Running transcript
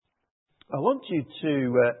I want you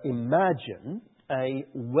to imagine a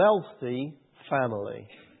wealthy family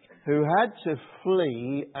who had to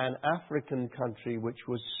flee an African country which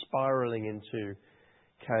was spiraling into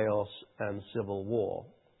chaos and civil war.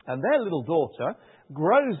 And their little daughter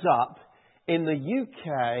grows up in the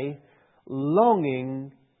UK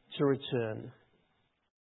longing to return.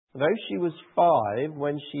 Though she was 5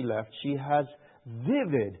 when she left, she has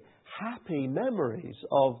vivid, happy memories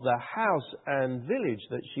of the house and village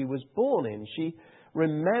that she was born in. She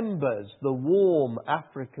remembers the warm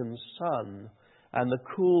African sun and the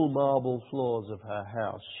cool marble floors of her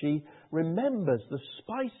house. She remembers the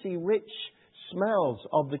spicy, rich smells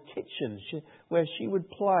of the kitchen where she would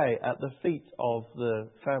play at the feet of the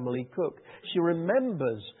family cook. She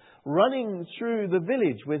remembers running through the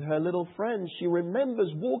village with her little friends. She remembers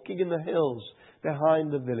walking in the hills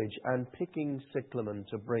behind the village and picking cyclamen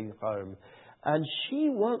to bring home. And she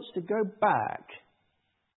wants to go back.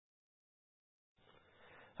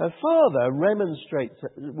 Her father remonstrates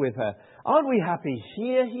with her. "Aren't we happy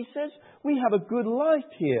here?" he says. "We have a good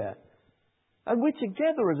life here. And we're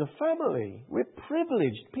together as a family. We're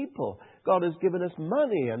privileged people. God has given us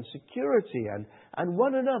money and security and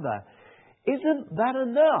one another. Isn't that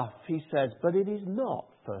enough?" he says. But it is not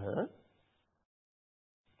for her.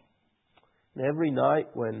 And every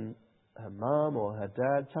night when her mum or her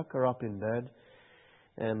dad tuck her up in bed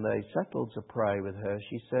and they settle to pray with her,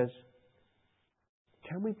 she says,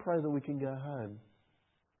 "Can we pray that we can go home?"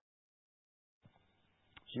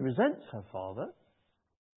 She resents her father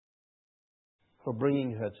for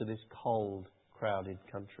bringing her to this cold, crowded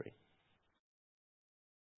country.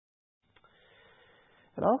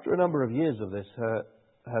 And after a number of years of this,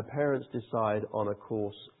 her parents decide on a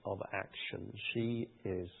course of action. She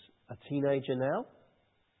is a teenager now,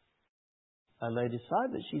 and they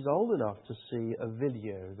decide that she's old enough to see a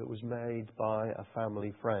video that was made by a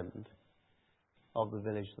family friend of the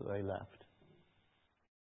village that they left.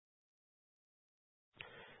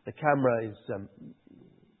 The camera is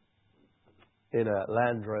in a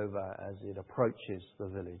Land Rover as it approaches the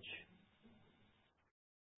village.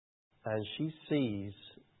 And she sees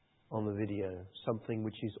on the video something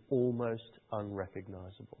which is almost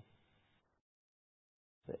unrecognizable.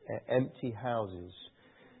 The empty houses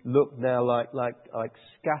look now like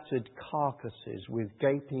scattered carcasses with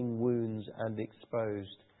gaping wounds and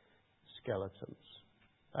exposed skeletons.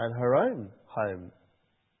 And her own home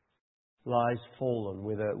lies fallen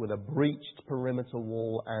with a breached perimeter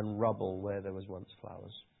wall and rubble where there was once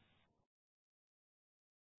flowers.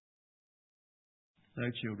 No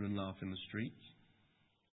children laugh in the streets.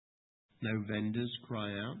 No vendors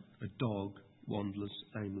cry out. A dog wanders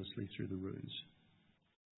aimlessly through the ruins.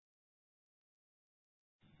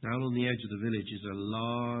 Now on the edge of the village is a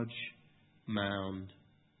large mound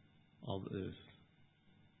of earth.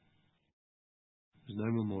 There's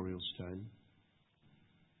no memorial stone.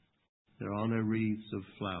 There are no wreaths of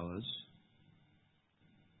flowers.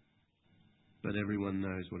 But everyone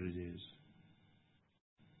knows what it is.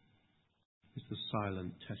 It's the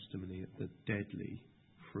silent testimony of the deadly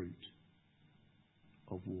fruit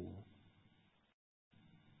of war.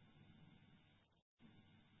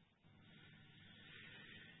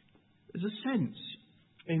 There's a sense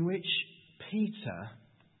in which Peter,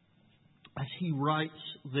 as he writes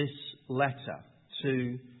this letter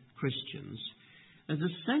to Christians, there's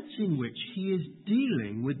a sense in which he is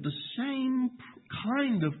dealing with the same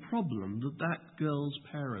kind of problem that girl's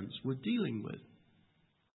parents were dealing with.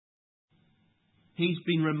 He's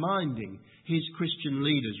been reminding his Christian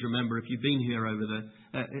leaders. Remember, if you've been here over the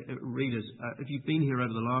if you've been here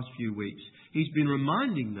over the last few weeks, he's been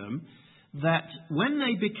reminding them that when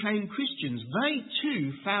they became Christians, they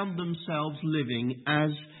too found themselves living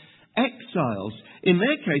as exiles. In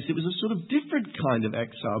their case, it was a sort of different kind of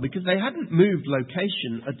exile because they hadn't moved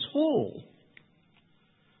location at all,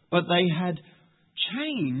 but they had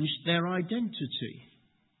changed their identity.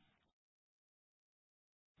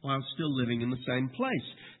 While still living in the same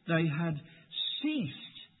place. They had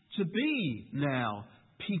ceased to be now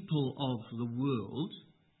people of the world.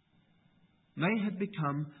 They had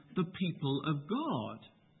become the people of God.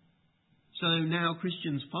 So now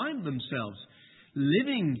Christians find themselves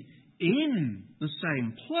living in the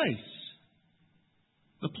same place.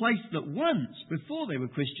 The place that once, before they were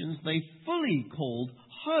Christians, they fully called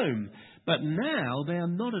home. But now they are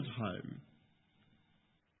not at home.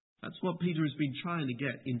 That's what Peter has been trying to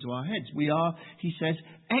get into our heads. We are, he says,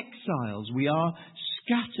 exiles. We are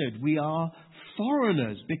scattered. We are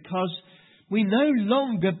foreigners because we no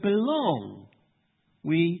longer belong.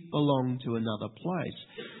 We belong to another place.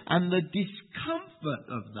 And the discomfort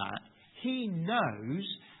of that, he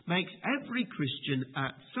knows, makes every Christian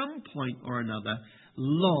at some point or another,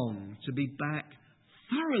 long to be back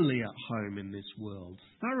thoroughly at home in this world,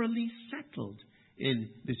 thoroughly settled in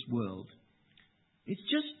this world. It's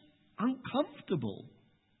just uncomfortable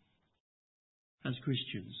as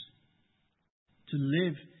Christians to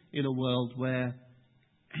live in a world where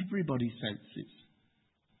everybody senses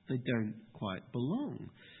they don't quite belong.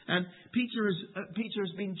 And Peter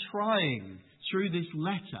has been trying through this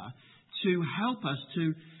letter to help us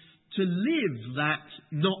to live that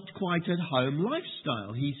not quite at home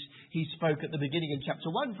lifestyle. He spoke at the beginning in chapter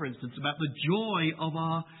 1, for instance, about the joy of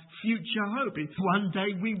our future hope. One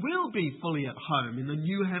day we will be fully at home in the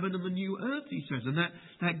new heaven and the new earth, he says. And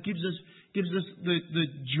that gives us the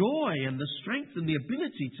joy and the strength and the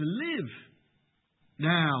ability to live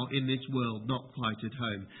now in this world not quite at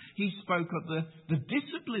home. He spoke of the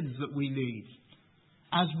disciplines that we need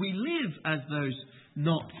as we live as those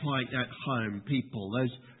not quite at home people, those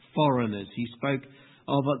foreigners. He spoke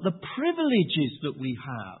of the privileges that we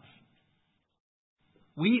have.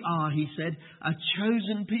 We are, he said, a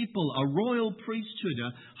chosen people, a royal priesthood,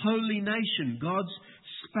 a holy nation, God's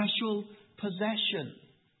special possession.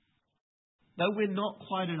 Though we're not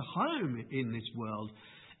quite at home in this world,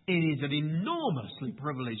 it is an enormously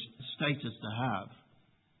privileged status to have.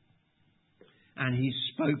 And he's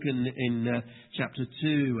spoken in chapter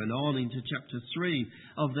 2 and on into chapter 3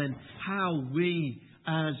 of then how we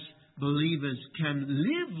as believers can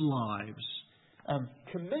live lives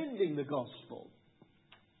commending the gospel.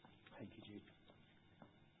 Thank you, Jude.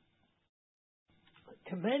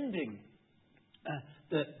 Commending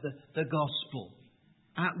the gospel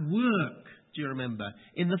at work. Do you remember?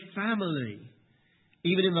 In the family,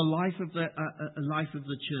 even in the life of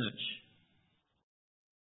the church.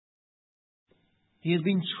 He has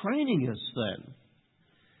been training us then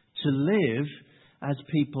to live as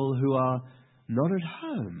people who are not at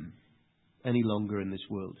home any longer in this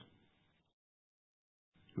world,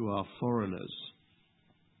 who are foreigners.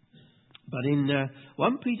 But in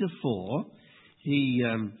 1 Peter 4, he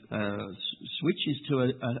switches to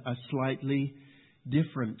a slightly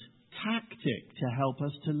different tactic to help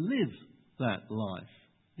us to live that life,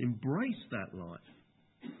 embrace that life.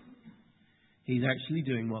 He's actually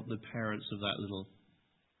doing what the parents of that little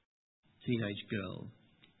teenage girl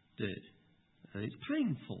did. And it's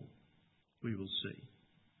painful, we will see.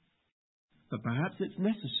 But perhaps it's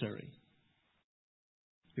necessary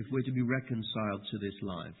if we're to be reconciled to this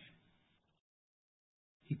life.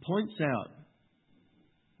 He points out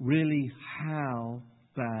really how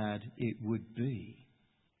bad it would be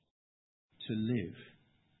to live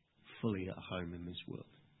fully at home in this world.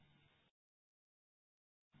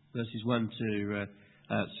 Verses 1 to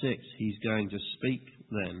 6, he's going to speak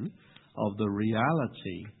then of the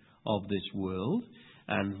reality of this world.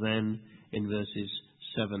 And then in verses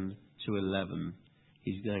 7 to 11,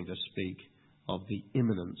 he's going to speak of the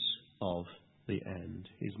imminence of the end.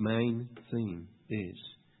 His main theme is,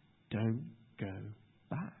 don't go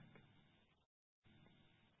back.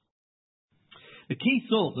 The key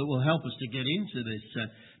thought that will help us to get into this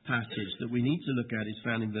passage that we need to look at is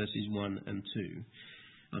found in verses 1 and 2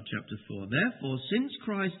 of chapter 4. Therefore, since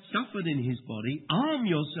Christ suffered in his body, arm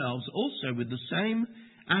yourselves also with the same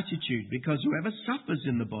attitude, because whoever suffers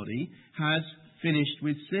in the body has finished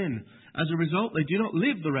with sin. As a result, they do not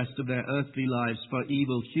live the rest of their earthly lives for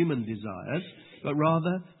evil human desires, but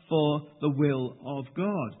rather for the will of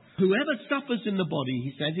God. Whoever suffers in the body,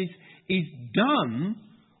 he says, is done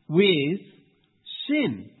with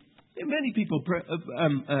sin. Many people,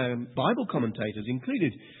 Bible commentators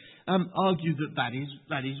included, argue that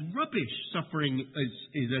is rubbish. Suffering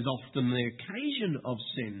is as often the occasion of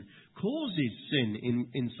sin, causes sin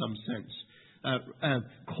in some sense,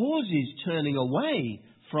 causes turning away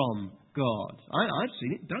from God. I've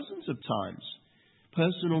seen it dozens of times.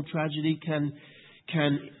 Personal tragedy can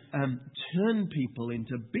turn people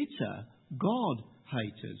into bitter God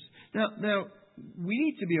haters. Now we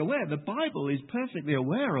need to be aware. The Bible is perfectly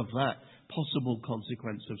aware of that possible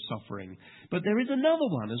consequence of suffering. But there is another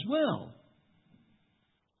one as well.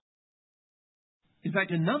 In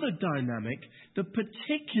fact, another dynamic that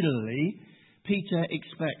particularly Peter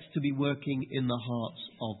expects to be working in the hearts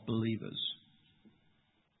of believers.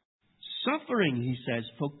 Suffering, he says,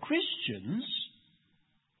 for Christians,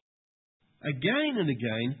 again and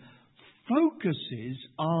again, focuses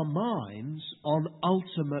our minds on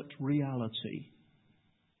ultimate reality.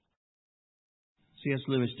 C.S.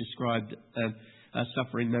 Lewis described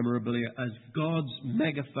suffering memorably as God's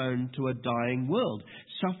megaphone to a dying world.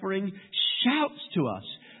 Suffering shouts to us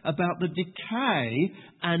about the decay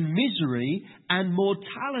and misery and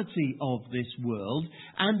mortality of this world,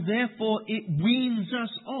 and therefore it weans us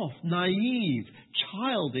off naive,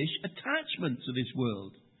 childish attachment to this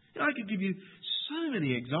world. I could give you so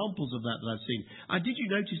many examples of that I've seen. Did you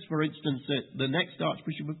notice, for instance, that the next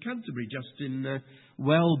Archbishop of Canterbury, Justin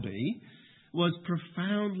Welby, was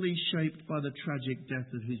profoundly shaped by the tragic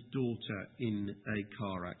death of his daughter in a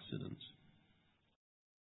car accident.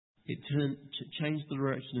 It changed the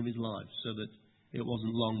direction of his life so that it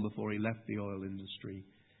wasn't long before he left the oil industry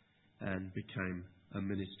and became a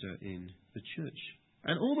minister in the church.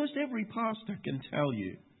 And almost every pastor can tell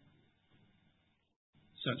you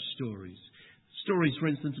such stories. Stories, for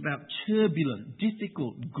instance, about turbulent,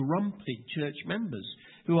 difficult, grumpy church members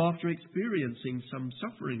who, after experiencing some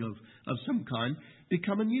suffering of some kind,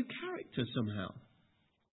 become a new character somehow.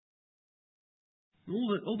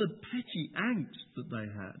 All the petty angst that they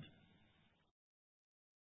had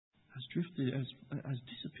has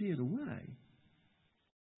disappeared away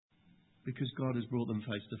because God has brought them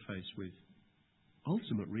face to face with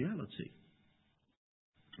ultimate reality.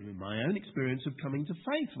 My own experience of coming to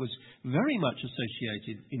faith was very much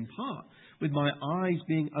associated, in part, with my eyes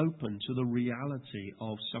being open to the reality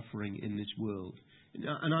of suffering in this world.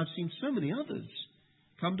 And I've seen so many others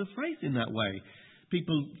come to faith in that way.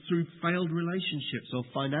 People through failed relationships or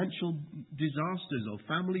financial disasters or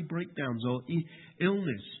family breakdowns or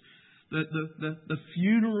illness. The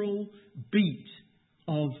funeral beat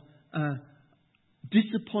of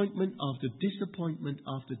disappointment after disappointment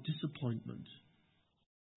after disappointment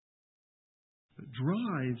that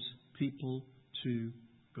drives people to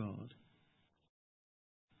God.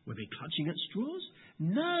 Were they clutching at straws?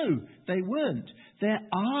 No, they weren't. Their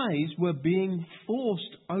eyes were being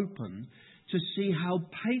forced open to see how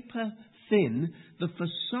paper thin the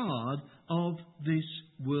facade of this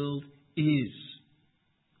world is,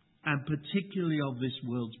 and particularly of this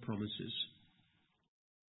world's promises.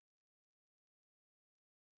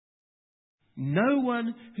 No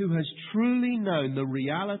one who has truly known the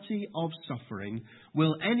reality of suffering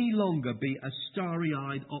will any longer be a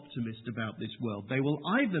starry-eyed optimist about this world. They will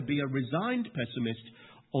either be a resigned pessimist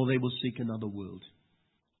or they will seek another world.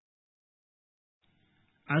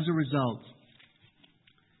 As a result,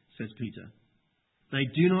 says Peter, they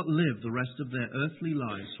do not live the rest of their earthly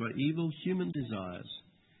lives for evil human desires,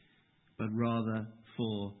 but rather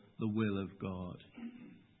for the will of God.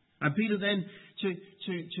 And Peter then,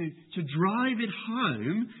 to drive it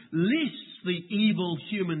home, lists the evil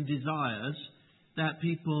human desires that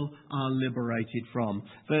people are liberated from.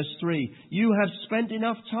 Verse 3, you have spent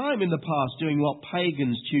enough time in the past doing what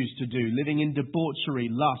pagans choose to do, living in debauchery,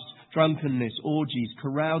 lust, drunkenness, orgies,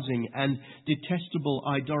 carousing, and detestable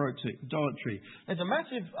idolatry. There's a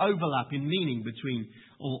massive overlap in meaning between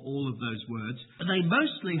all of those words. And they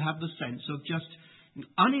mostly have the sense of just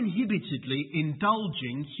uninhibitedly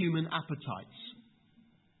indulging human appetites.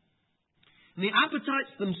 And the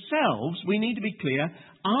appetites themselves, we need to be clear,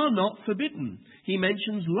 are not forbidden. He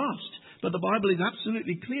mentions lust, but the Bible is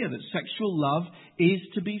absolutely clear that sexual love is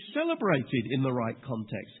to be celebrated in the right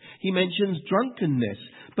context. He mentions drunkenness,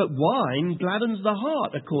 but wine gladdens the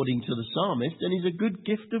heart, according to the psalmist, and is a good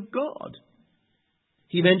gift of God.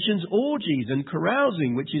 He mentions orgies and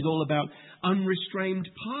carousing, which is all about unrestrained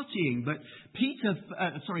partying. But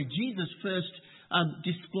Jesus first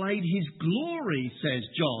displayed his glory, says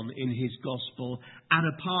John in his Gospel, at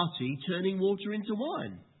a party, turning water into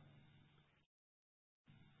wine.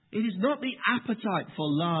 It is not the appetite for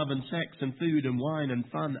love and sex and food and wine and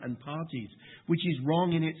fun and parties which is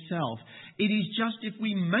wrong in itself. It is just if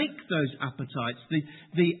we make those appetites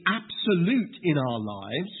the absolute in our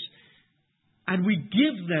lives, and we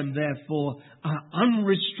give them, therefore,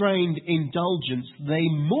 unrestrained indulgence, they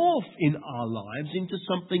morph in our lives into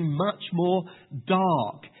something much more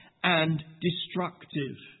dark and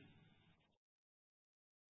destructive.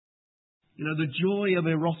 You know, the joy of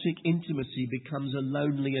erotic intimacy becomes a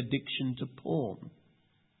lonely addiction to porn.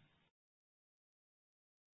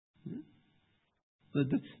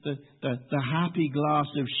 The happy glass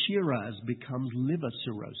of Shiraz becomes liver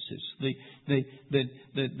cirrhosis. The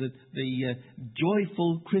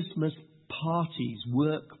joyful Christmas parties,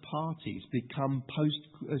 work parties, become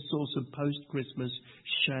a source of post-Christmas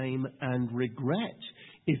shame and regret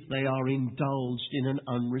if they are indulged in an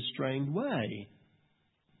unrestrained way.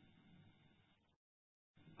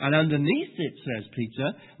 And underneath it, says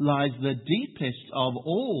Peter, lies the deepest of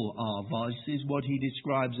all our vices, what he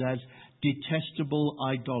describes as detestable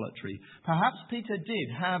idolatry. Perhaps Peter did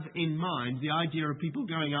have in mind the idea of people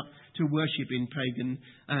going up to worship in pagan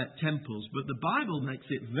temples, but the Bible makes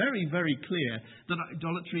it very, very clear that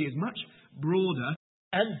idolatry is much broader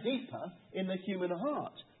and deeper in the human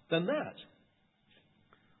heart than that.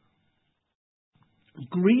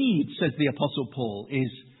 Greed, says the Apostle Paul,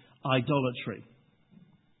 is idolatry.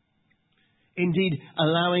 Indeed,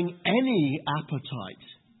 allowing any appetite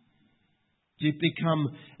to become,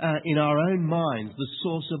 in our own minds, the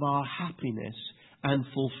source of our happiness and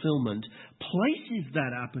fulfillment, places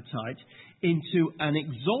that appetite into an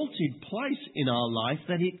exalted place in our life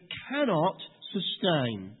that it cannot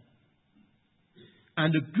sustain.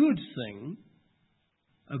 And a good thing,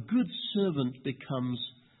 a good servant becomes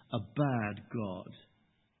a bad God.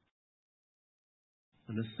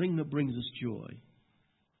 And a thing that brings us joy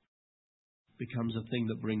becomes a thing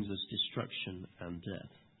that brings us destruction and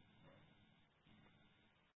death.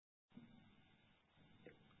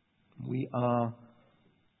 We are,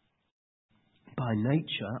 by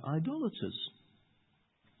nature, idolaters.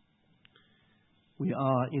 We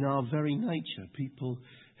are, in our very nature, people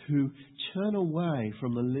who turn away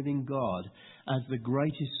from the living God as the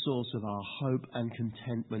greatest source of our hope and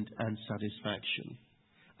contentment and satisfaction,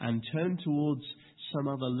 and turn towards some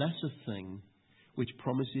other lesser thing which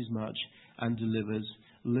promises much and delivers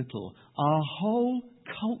little. Our whole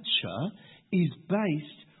culture is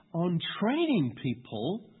based on training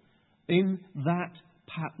people in that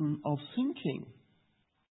pattern of thinking.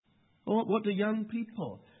 What do young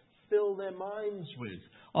people fill their minds with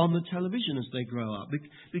on the television as they grow up?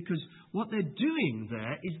 Because what they're doing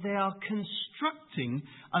there is they are constructing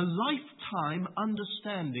a lifetime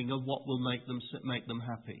understanding of what will make them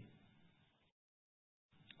happy.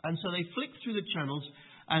 And so they flick through the channels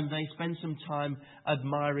and they spend some time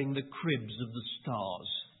admiring the cribs of the stars.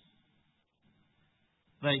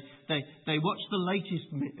 They watch the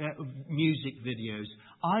latest music videos,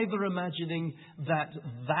 either imagining that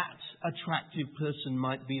attractive person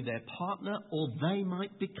might be their partner or they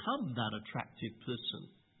might become that attractive person.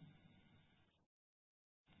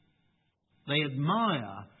 They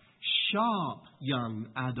admire sharp young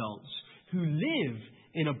adults who live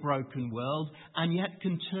in a broken world and yet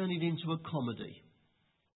can turn it into a comedy.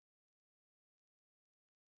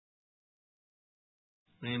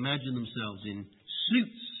 They imagine themselves in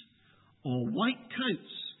suits or white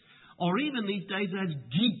coats, or even these days as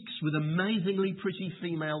geeks with amazingly pretty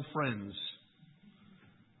female friends.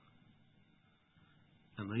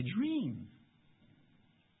 And they dream.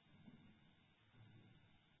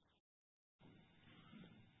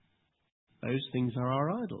 Those things are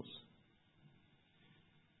our idols.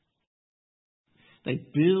 They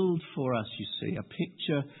build for us, you see, a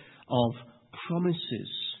picture of promises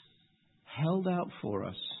held out for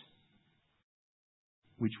us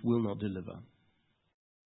which will not deliver.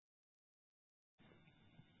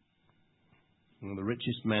 Well, the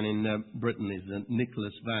richest man in Britain is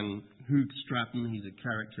Nicholas Van Hoogstraten. He's a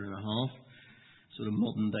character and a half, sort of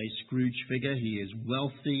modern-day Scrooge figure. He is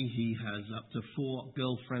wealthy. He has up to 4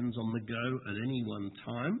 girlfriends on the go at any one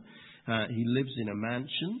time. He lives in a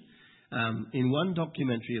mansion. In one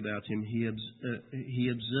documentary about him, he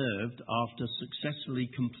observed, after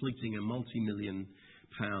successfully completing a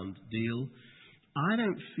multi-million-pound deal, "I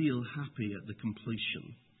don't feel happy at the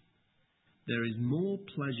completion. There is more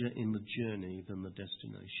pleasure in the journey than the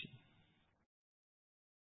destination."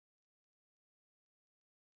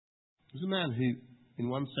 There's a man who, in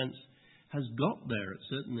one sense, has got there,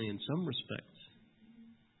 certainly in some respects,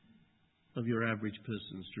 of your average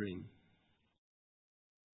person's dream.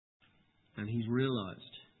 And he's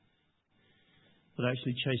realized that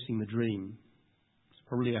actually chasing the dream is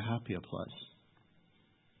probably a happier place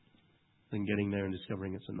than getting there and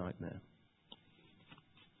discovering it's a nightmare.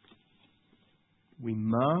 We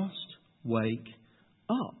must wake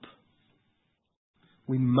up.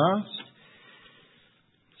 We must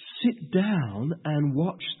sit down and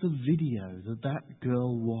watch the video that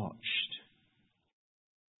girl watched.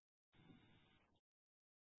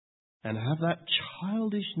 And have that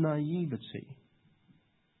childish naivety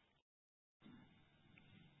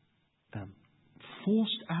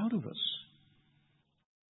forced out of us.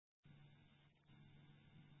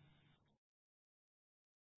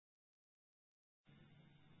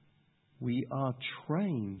 We are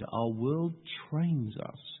trained, our world trains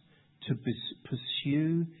us to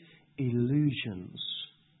pursue illusions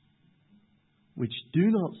which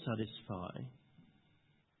do not satisfy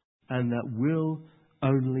and that will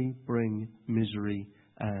only bring misery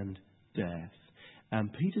and death.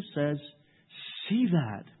 And Peter says, see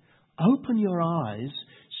that. Open your eyes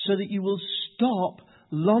so that you will stop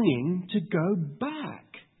longing to go back.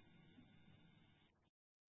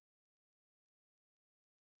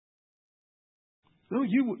 No,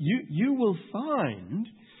 you will find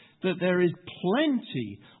that there is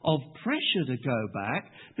plenty of pressure to go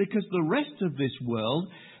back because the rest of this world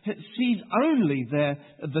sees only the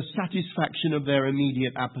satisfaction of their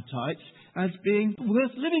immediate appetites as being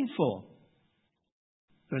worth living for.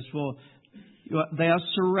 Verse 4, they are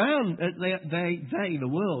surrounded, the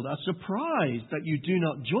world, are surprised that you do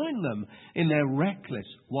not join them in their reckless,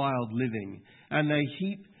 wild living, and they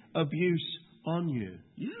heap abuse on you.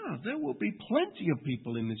 Yeah, there will be plenty of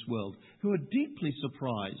people in this world who are deeply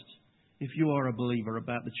surprised if you are a believer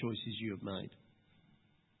about the choices you have made.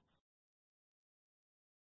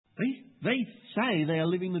 They say they are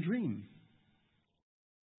living the dream.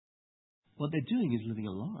 What they're doing is living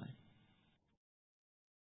a lie.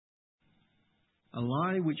 A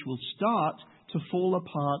lie which will start to fall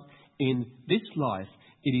apart in this life.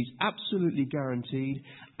 It is absolutely guaranteed,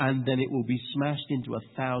 and then it will be smashed into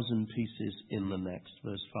 1,000 pieces in the next.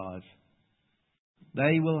 Verse 5.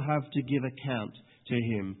 They will have to give account to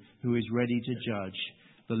him who is ready to judge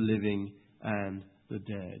the living and the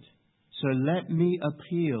dead. So let me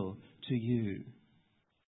appeal to you.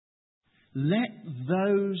 Let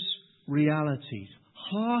those realities,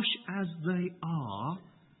 harsh as they are,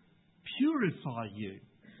 purify you.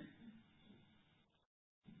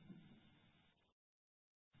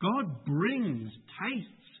 God brings tastes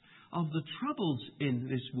of the troubles in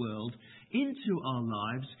this world into our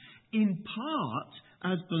lives, in part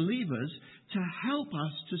as believers, to help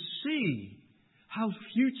us to see how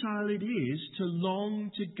futile it is to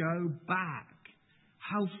long to go back.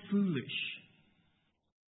 How foolish.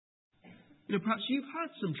 Perhaps you've had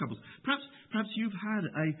some troubles. Perhaps you've had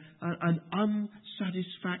an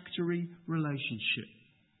unsatisfactory relationship.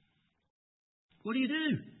 What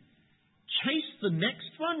do? Chase the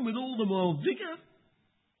next one with all the more vigour?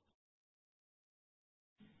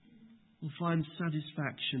 We'll find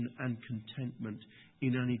satisfaction and contentment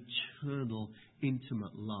in an eternal,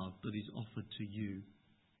 intimate love that is offered to you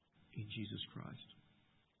in Jesus Christ.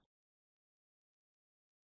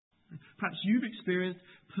 Perhaps you've experienced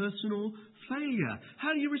personal failure.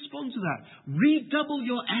 How do you respond to that? Redouble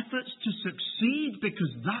your efforts to succeed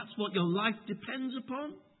because that's what your life depends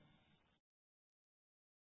upon?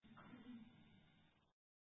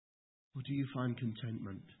 Or do you find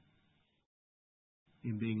contentment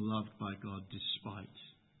in being loved by God despite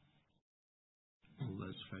all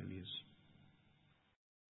those failures?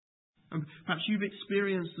 And perhaps you've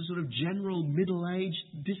experienced the sort of general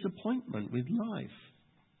middle-aged disappointment with life.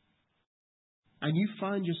 And you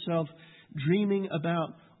find yourself dreaming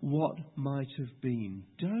about what might have been.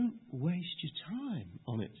 Don't waste your time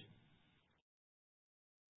on it.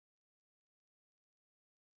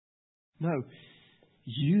 No,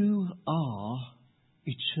 you are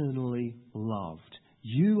eternally loved.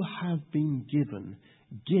 You have been given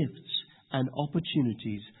gifts and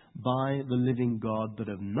opportunities by the living God that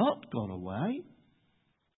have not gone away.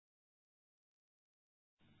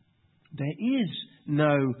 There is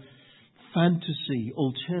no fantasy,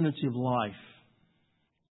 alternative life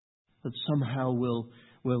that somehow will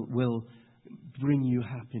bring you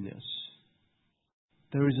happiness.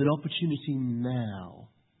 There is an opportunity now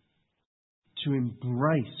to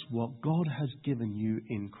embrace what God has given you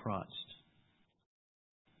in Christ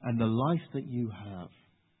and the life that you have,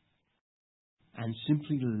 and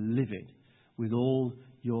simply live it with all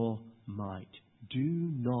your might. Do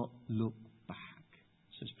not look back,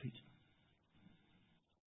 says Peter.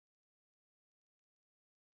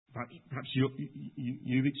 Perhaps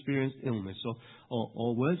you've experienced illness,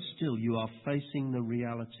 or worse still, you are facing the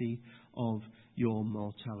reality of your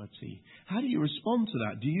mortality. How do you respond to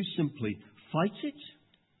that? Do you simply fight it?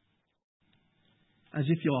 As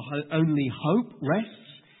if your only hope rests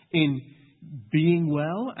in being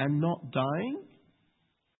well and not dying?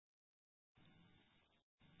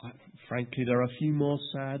 Frankly, there are a few more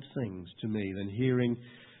sad things to me than hearing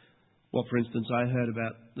what, for instance, I heard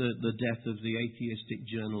about the death of the atheistic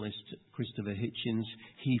journalist Christopher Hitchens.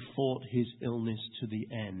 He fought his illness to the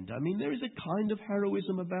end. I mean, there is a kind of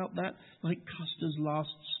heroism about that, like Custer's Last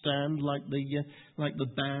Stand, like the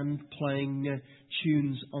band playing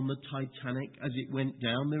tunes on the Titanic as it went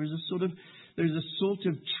down. There is a sort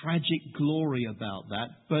of tragic glory about that.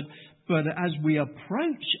 But as we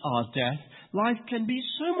approach our death, life can be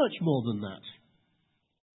so much more than that.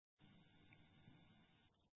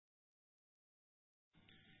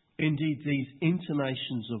 Indeed, these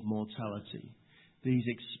intonations of mortality, these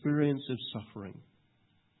experiences of suffering,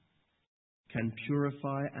 can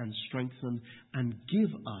purify and strengthen and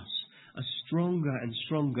give us a stronger and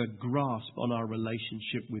stronger grasp on our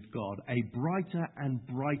relationship with God, a brighter and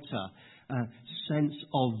brighter sense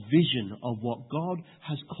of vision of what God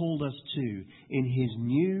has called us to in His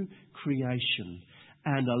new creation,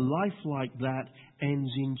 And a life like that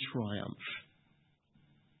ends in triumph,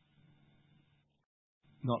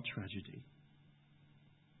 not tragedy.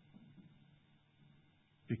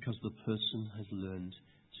 Because the person has learned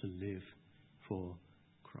to live for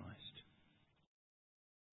Christ.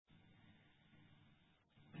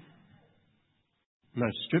 Now,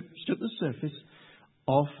 strip the surface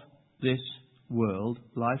off this world,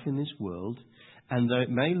 life in this world, and though it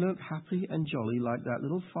may look happy and jolly like that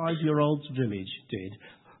little 5-year-old's village did,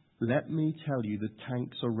 let me tell you, the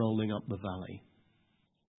tanks are rolling up the valley.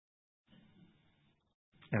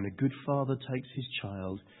 And a good father takes his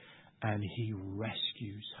child and he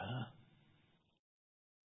rescues her,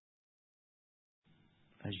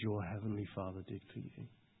 as your heavenly Father did for you.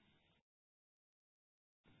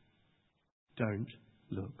 Don't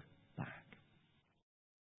look back.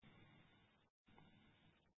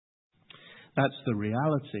 That's the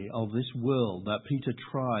reality of this world that Peter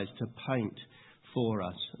tries to paint for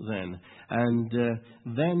us then. And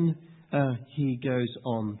then he goes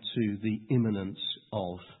on to the imminence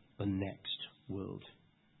of the next world.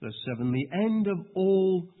 Verse 7, the end of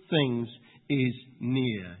all things is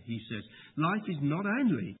near, he says. Life is not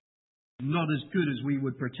only not as good as we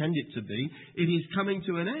would pretend it to be, it is coming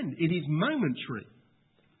to an end. It is momentary.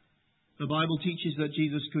 The Bible teaches that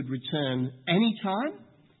Jesus could return any time,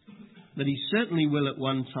 that he certainly will at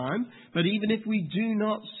one time, but even if we do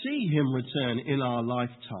not see him return in our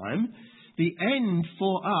lifetime, the end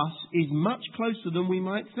for us is much closer than we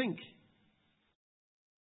might think.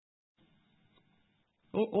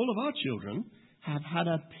 All of our children have had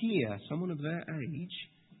a peer, someone of their age,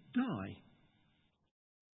 die.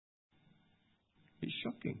 It's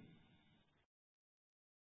shocking.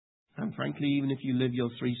 And frankly, even if you live your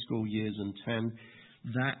 3 school years and 10,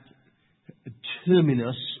 that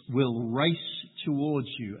terminus will race towards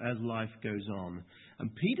you as life goes on.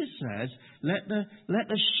 And Peter says, let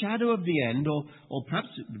the shadow of the end, or perhaps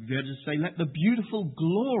we'd better say, let the beautiful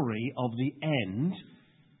glory of the end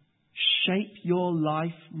shape your life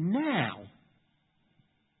now.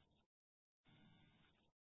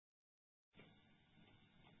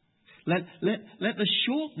 Let the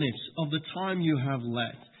shortness of the time you have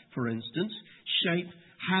left, for instance, shape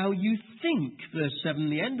how you think. Verse 7,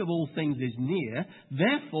 the end of all things is near.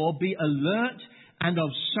 Therefore, be alert and of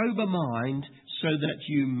sober mind so that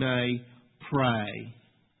you may pray.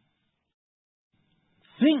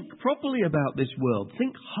 Think properly about this world.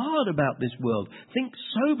 Think hard about this world. Think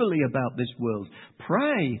soberly about this world.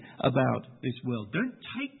 Pray about this world. Don't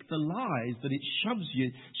take the lies that it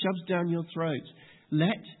shoves down your throat.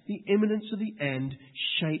 Let the imminence of the end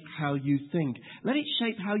shape how you think. Let it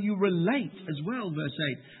shape how you relate as well, verse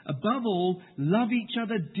 8. Above all, love each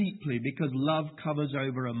other deeply, because love covers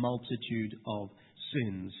over a multitude of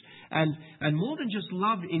sins. And more than just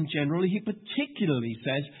love in general, he particularly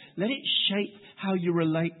says, let it shape how you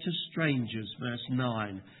relate to strangers, verse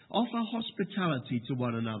 9. Offer hospitality to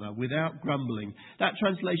one another without grumbling. That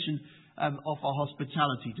translation, offer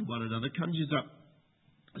hospitality to one another, conjures up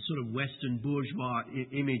a sort of Western bourgeois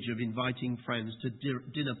image of inviting friends to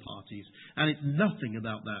dinner parties. And it's nothing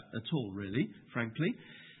about that at all, really, frankly.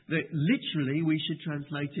 That literally, we should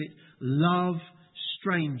translate it, love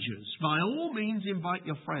strangers. By all means, invite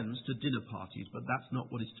your friends to dinner parties, but that's not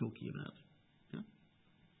what it's talking about.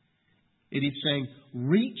 Yeah? It is saying,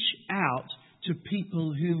 reach out to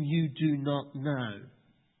people whom you do not know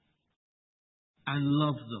and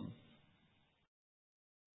love them.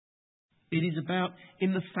 It is about,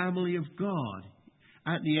 in the family of God,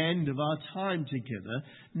 at the end of our time together,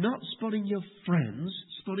 not spotting your friends,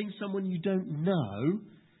 spotting someone you don't know,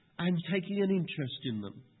 and taking an interest in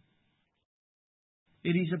them.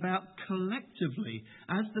 It is about collectively,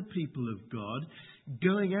 as the people of God,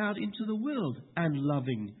 going out into the world and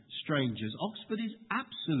loving strangers. Oxford is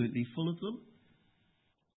absolutely full of them.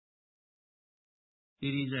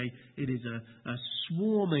 It is a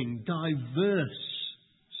swarming, diverse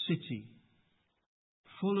city,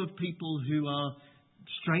 full of people who are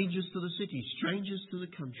strangers to the city, strangers to the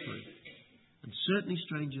country, and certainly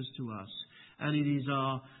strangers to us. And it is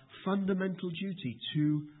our fundamental duty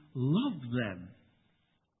to love them.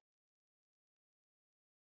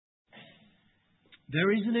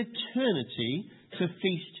 There is an eternity to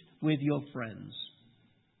feast with your friends.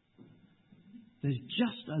 There's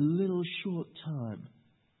just a little short time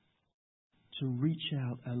to reach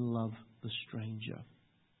out and love the stranger.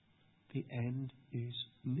 The end is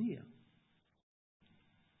near.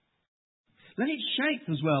 Let it shape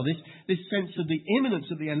as well, this sense of the imminence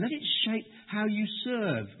of the end. Let it shape how you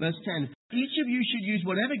serve. Verse 10, each of you should use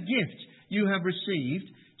whatever gift you have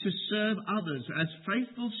received to serve others as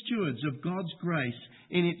faithful stewards of God's grace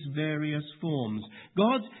in its various forms.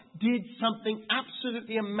 God did something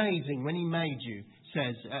absolutely amazing when He made you,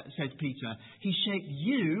 says Peter. He shaped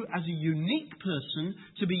you as a unique person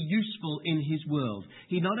to be useful in His world.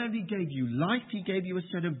 He not only gave you life, He gave you a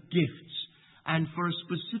set of gifts, and for a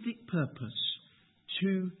specific purpose,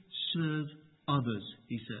 to serve others,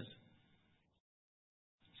 he says.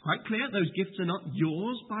 It's quite clear those gifts are not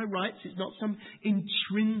yours by rights. It's not some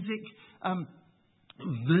intrinsic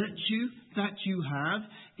virtue that you have.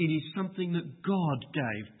 It is something that God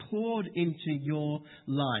gave, poured into your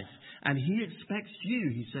life. And He expects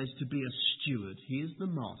you, he says, to be a steward. He is the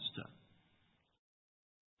master.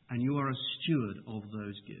 And you are a steward of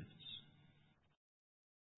those gifts.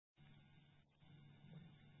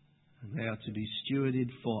 And they are to be stewarded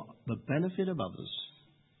for the benefit of others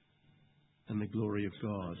and the glory of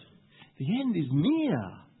God. The end is near,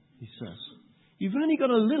 he says. You've only got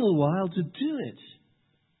a little while to do it.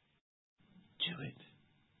 Do it.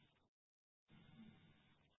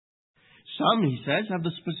 Some, he says, have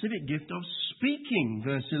the specific gift of speaking,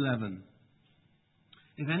 verse 11.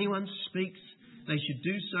 If anyone speaks, they should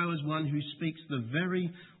do so as one who speaks the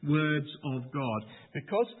very words of God.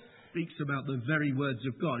 Because speaks about the very words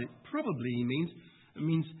of God, it probably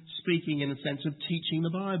means speaking in a sense of teaching the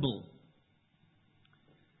Bible.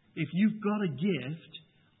 If you've got a gift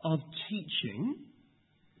of teaching,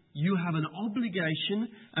 you have an obligation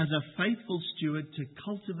as a faithful steward to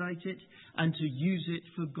cultivate it and to use it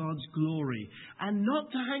for God's glory. And not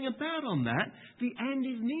to hang about on that. The end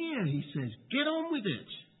is near, he says. Get on with it.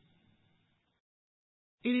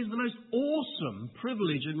 It is the most awesome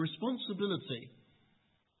privilege and responsibility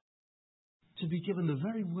to be given the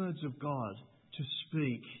very words of God to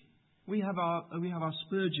speak. We have our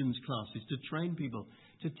Spurgeon's classes to train people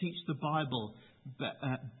to teach the Bible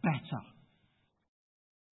better.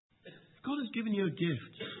 If God has given you a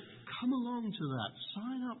gift, come along to that.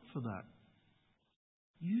 Sign up for that.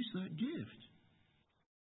 Use that gift.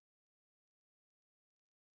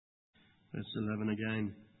 Verse 11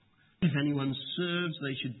 again. If anyone serves,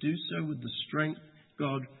 they should do so with the strength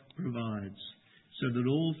God provides, so that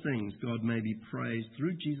all things God may be praised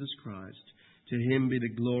through Jesus Christ. To Him be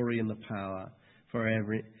the glory and the power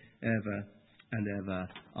forever, ever and ever.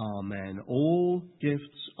 Amen. All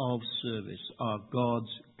gifts of service are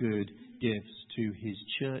God's good gifts to His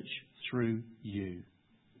church through you.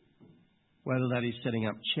 Whether that is setting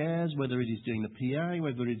up chairs, whether it is doing the PA,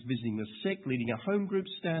 whether it is visiting the sick, leading a home group,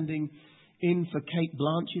 standing in for Kate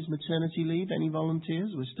Blanch's maternity leave. Any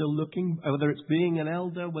volunteers? We're still looking. Whether it's being an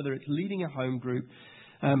elder, whether it's leading a home group.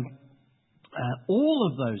 All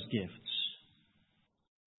of those gifts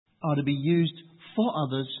are to be used for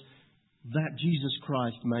others, that Jesus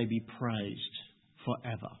Christ may be praised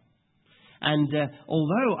forever. And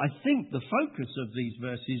although I think the focus of these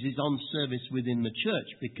verses is on service within the church,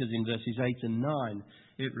 because in verses 8 and 9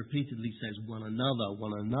 it repeatedly says one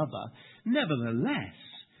another, nevertheless,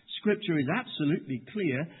 Scripture is absolutely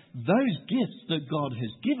clear. Those gifts that God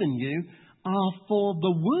has given you are for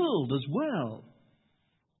the world as well,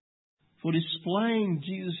 for displaying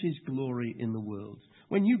Jesus' glory in the world.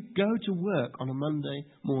 When you go to work on a Monday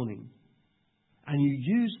morning and you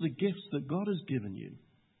use the gifts that God has given you,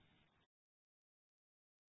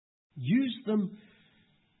 use them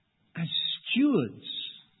as stewards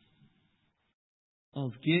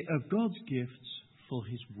of God's gifts for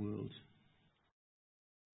His world.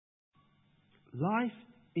 Life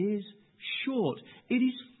is short. It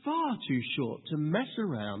is far too short to mess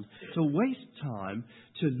around, to waste time,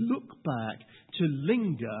 to look back, to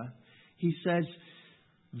linger. He says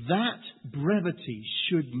that brevity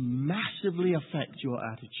should massively affect your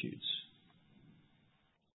attitudes,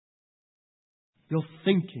 your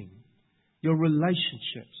thinking, your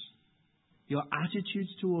relationships, your attitudes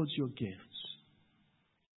towards your gifts.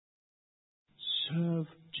 Serve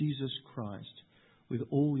Jesus Christ with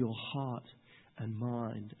all your heart and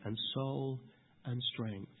mind and soul and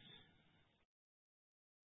strength.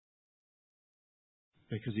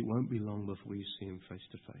 Because it won't be long before you see Him face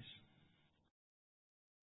to face.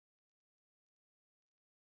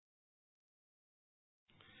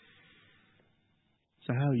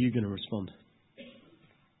 So how are you going to respond?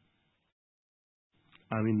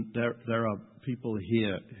 I mean, there are people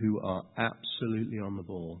here who are absolutely on the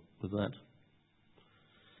ball with that.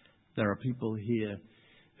 There are people here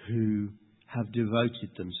who have devoted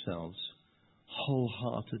themselves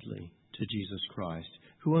wholeheartedly to Jesus Christ,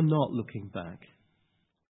 who are not looking back.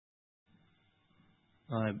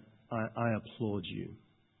 I applaud you.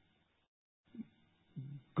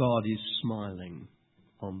 God is smiling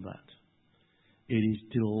on that. It is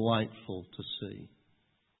delightful to see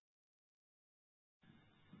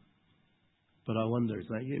But I wonder, is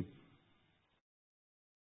that you?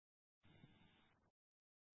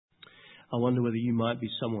 I wonder whether you might be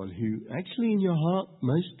someone who actually in your heart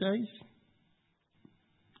most days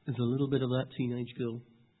is a little bit of that teenage girl.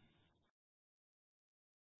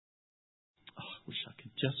 Oh, I wish I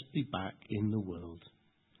could just be back in the world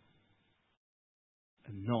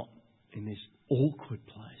and not in this awkward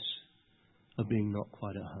place of being not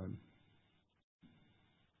quite at home.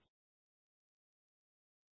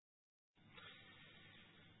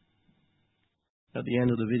 At the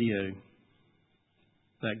end of the video,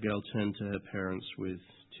 that girl turned to her parents with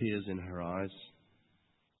tears in her eyes.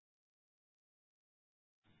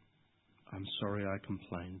 "I'm sorry I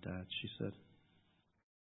complained, Dad," she said.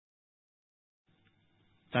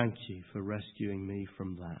 "Thank you for rescuing me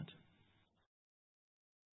from that."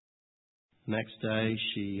 Next day,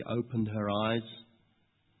 she opened her eyes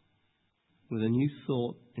with a new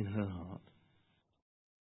thought in her heart.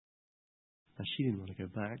 And she didn't want to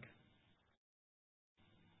go back.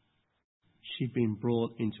 She'd been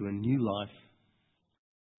brought into a new life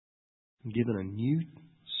and given a new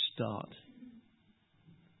start.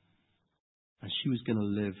 And she was going to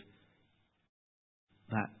live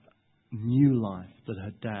that new life that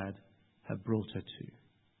her dad had brought her to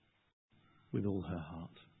with all her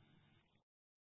heart.